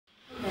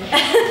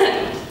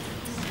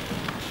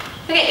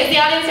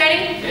audience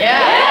ready?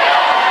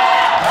 Yeah!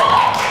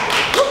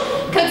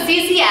 Code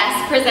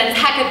CCS presents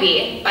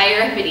Hecate by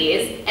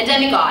Euripides and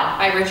Demigod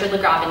by Richard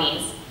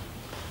Legravenese.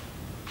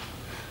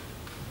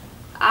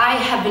 I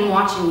have been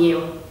watching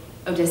you,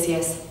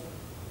 Odysseus,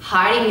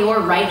 hiding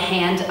your right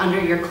hand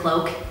under your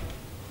cloak,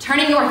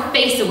 turning your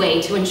face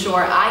away to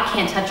ensure I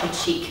can't touch your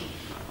cheek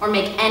or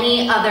make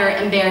any other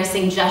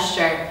embarrassing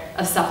gesture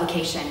of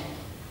supplication.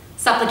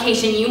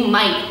 Supplication you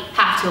might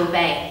have to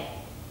obey.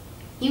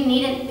 You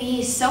needn't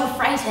be so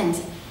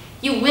frightened.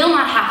 You will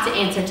not have to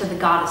answer to the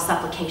god of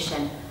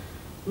supplication.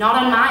 Not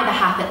on my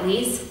behalf, at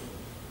least.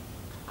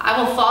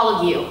 I will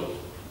follow you,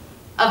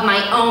 of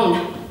my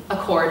own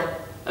accord,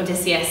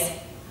 Odysseus.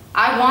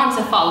 I want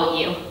to follow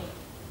you.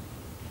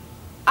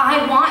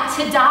 I want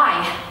to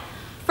die.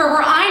 For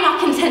were I not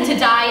content to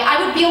die,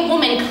 I would be a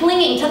woman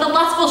clinging to the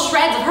lustful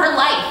shreds of her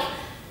life.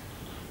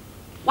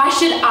 Why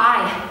should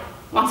I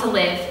want to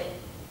live?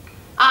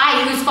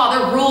 I, whose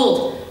father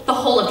ruled the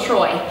whole of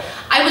Troy.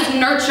 I was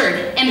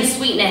nurtured in the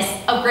sweetness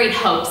of great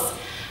hopes,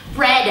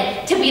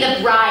 bred to be the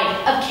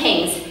bride of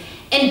kings,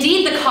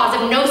 indeed the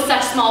cause of no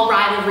such small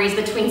rivalries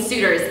between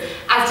suitors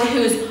as to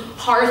whose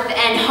hearth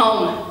and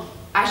home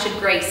I should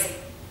grace.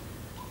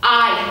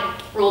 I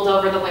ruled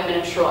over the women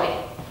of Troy,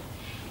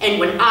 and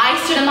when I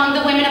stood among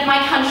the women of my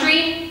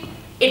country,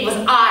 it was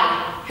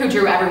I who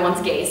drew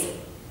everyone's gaze,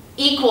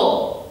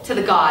 equal to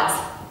the gods,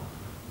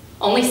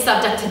 only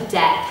subject to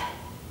death.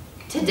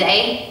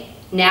 Today,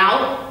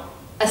 now,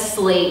 a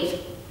slave.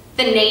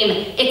 The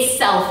name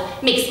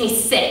itself makes me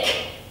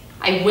sick.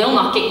 I will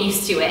not get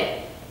used to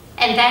it.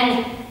 And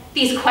then,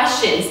 these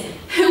questions,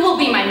 who will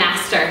be my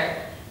master?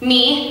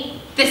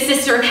 Me, the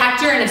sister of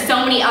Hector and of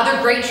so many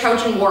other great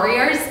Trojan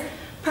warriors?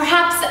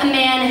 Perhaps a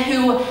man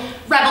who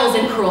revels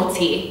in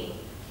cruelty.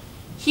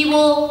 He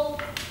will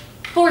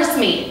force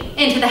me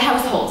into the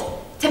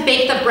household to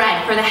bake the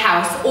bread for the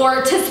house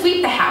or to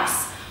sweep the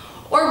house,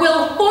 or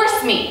will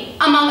force me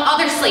among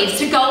other slaves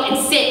to go and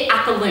sit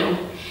at the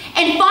loom.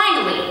 And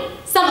finally,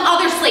 some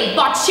other slave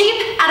bought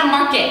cheap at a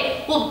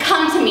market will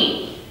come to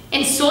me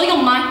and soil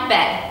my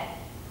bed.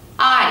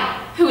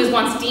 I, who was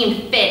once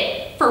deemed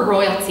fit for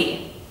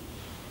royalty.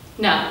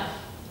 No,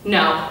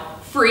 no,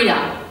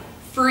 freedom.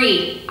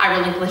 Free, I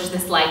relinquish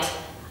this light.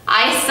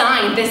 I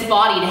assign this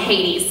body to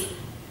Hades.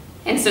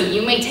 And so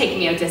you may take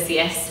me,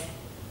 Odysseus.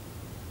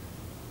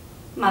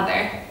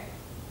 Mother,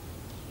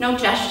 no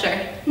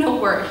gesture, no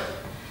word.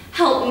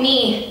 Help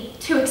me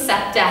to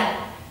accept death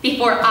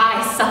before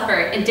I suffer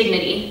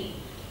indignity.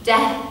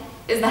 Death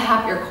is the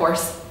happier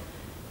course,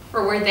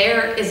 for where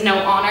there is no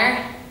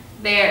honor,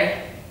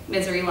 there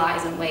misery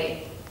lies in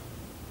wait.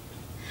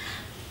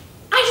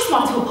 I just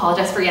wanted to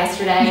apologize for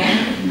yesterday.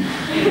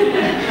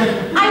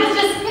 I was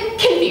just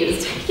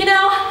confused, you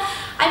know?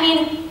 I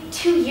mean,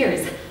 2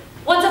 years.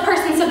 What's a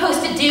person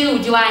supposed to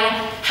do? Do I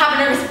have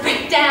a nervous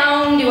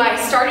breakdown? Do I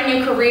start a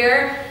new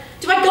career?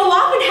 Do I go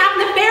off and have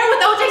an affair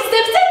with O.J.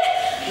 Simpson?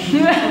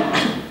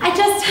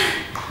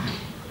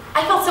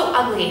 I felt so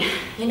ugly,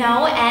 you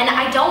know? And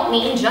I don't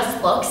mean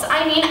just looks,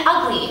 I mean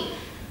ugly.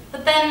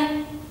 But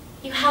then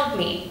you held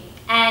me,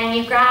 and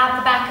you grabbed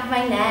the back of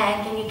my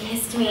neck, and you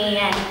kissed me,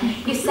 and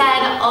you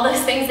said all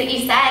those things that you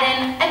said,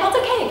 and I felt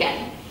okay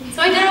again.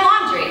 So I did her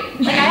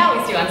laundry, like I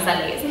always do on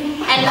Sundays.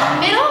 And in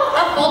the middle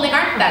of folding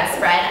our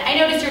bedspread, I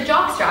noticed your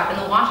jockstrap in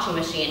the washing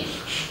machine.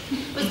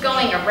 It was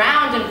going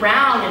around and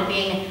round and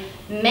being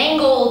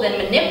mangled and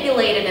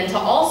manipulated into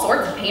all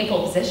sorts of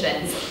painful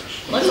positions.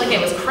 It looked like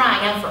it was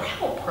crying out for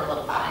help, poor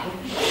little thing.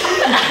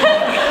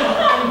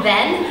 And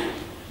then,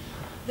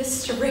 the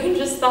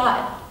strangest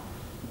thought,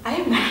 I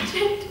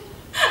imagined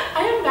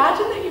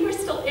that you were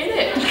still in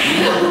it.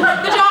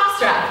 The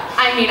jockstrap.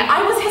 I mean,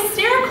 I was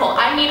hysterical.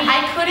 I mean,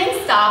 I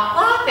couldn't stop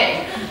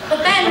laughing.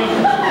 But then,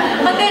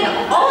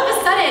 all of a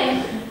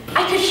sudden,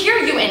 I could hear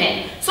you in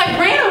it. So I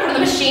ran over to the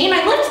machine,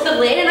 I lifted the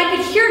lid, and I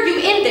could hear you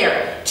in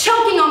there,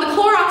 choking on the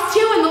Clorox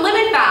 2 and the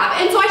lemon fab.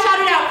 And so I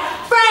shouted out,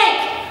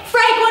 Frank,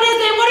 what is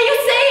it? What are you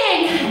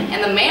saying? And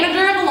the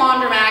manager of the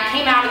laundromat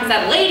came out and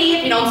said, lady,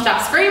 if you don't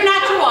stop screaming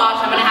at your wash,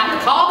 I'm gonna have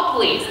to call the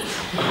police.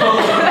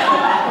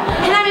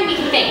 And that made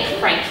me think,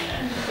 Frank.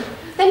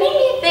 That made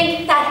me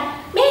think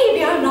that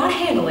maybe I'm not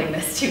handling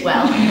this too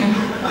well.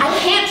 I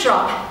can't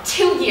drop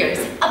 2 years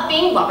of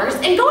being lovers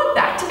and going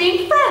back to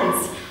being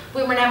friends.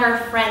 We were never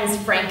friends,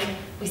 Frank.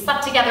 We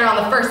slept together on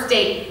the first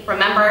date,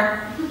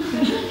 remember?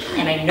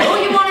 And I know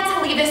you wanted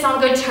to leave this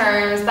on good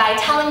terms by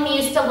telling me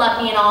you still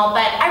love me and all,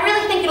 but I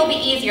really think it'll be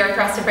easier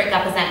for us to break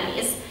up as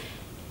enemies.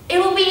 It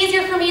will be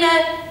easier for me to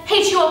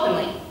hate you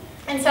openly,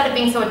 instead of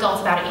being so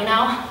adult about it, you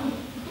know?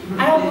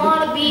 I don't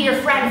want to be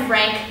your friend,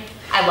 Frank.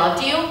 I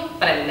loved you,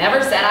 but I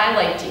never said I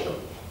liked you.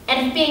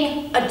 And if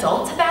being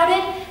adult about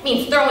it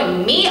means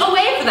throwing me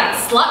away for that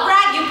slut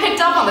rat you picked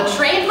up on the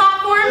train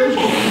platform,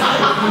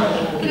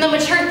 then the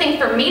mature thing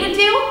for me to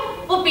do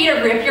will be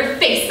to rip your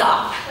face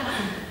off.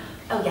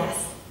 Oh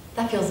yes,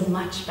 that feels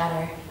much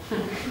better.